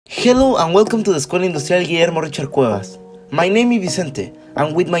Hello and welcome to the Escuela Industrial Guillermo Richard Cuevas. My name is Vicente,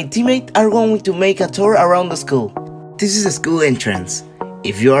 and with my teammate are going to make a tour around the school. This is the school entrance.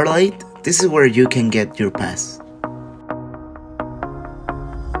 If you are late, this is where you can get your pass.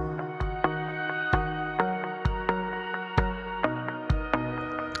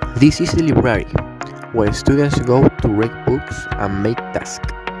 This is the library, where students go to read books and make tasks.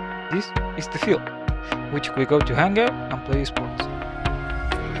 This is the field, which we go to hang out and play sports.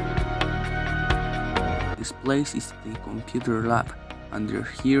 This place is the computer lab, and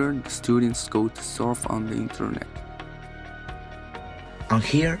here the students go to surf on the internet. And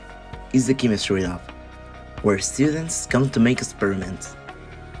here is the chemistry lab, where students come to make experiments.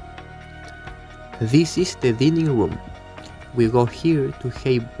 This is the dining room. We go here to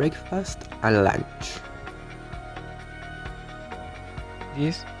have breakfast and lunch.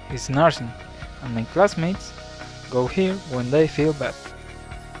 This is nursing, and my classmates go here when they feel bad.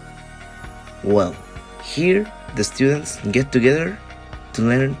 Well, here the students get together to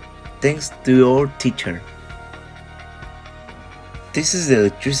learn thanks to our teacher. This is the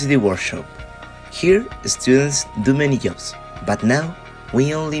electricity workshop. Here students do many jobs, but now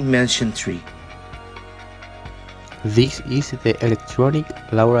we only mention 3. This is the electronic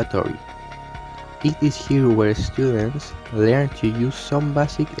laboratory. It is here where students learn to use some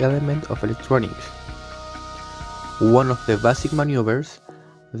basic elements of electronics. One of the basic maneuvers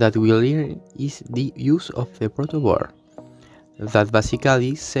that we learn is the use of the protoboard, that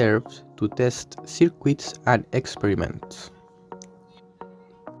basically serves to test circuits and experiments.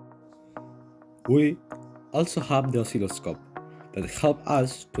 We also have the oscilloscope that helps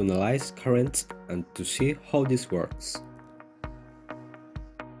us to analyze currents and to see how this works.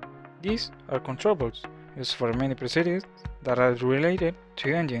 These are controls used for many procedures that are related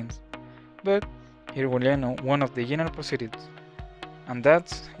to engines, but here we learn one of the general procedures, and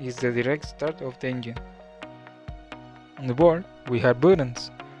that is the direct start of the engine. On the board we have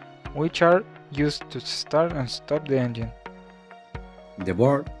buttons, which are used to start and stop the engine. The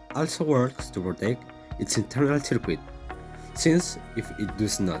board also works to protect its internal circuit, since if it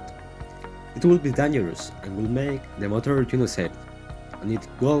does not, it will be dangerous and will make the motor unsafe, and it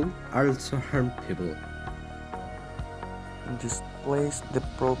will also harm people. In this place, the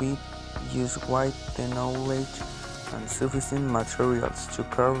probe use wide the knowledge and sufficient materials to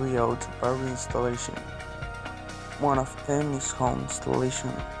carry out various installations. One of them is home installation,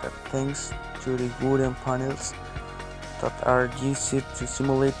 that thanks to the wooden panels that are used to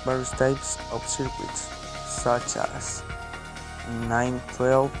simulate various types of circuits, such as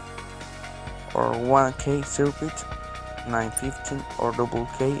 912 or 1K circuit, 915 or double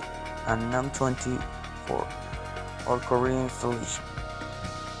K, and 924 or Korean installation.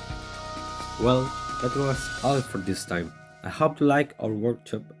 Well, that was all for this time. I hope you like our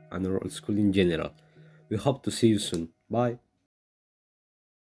workshop and our school in general. We hope to see you soon. Bye.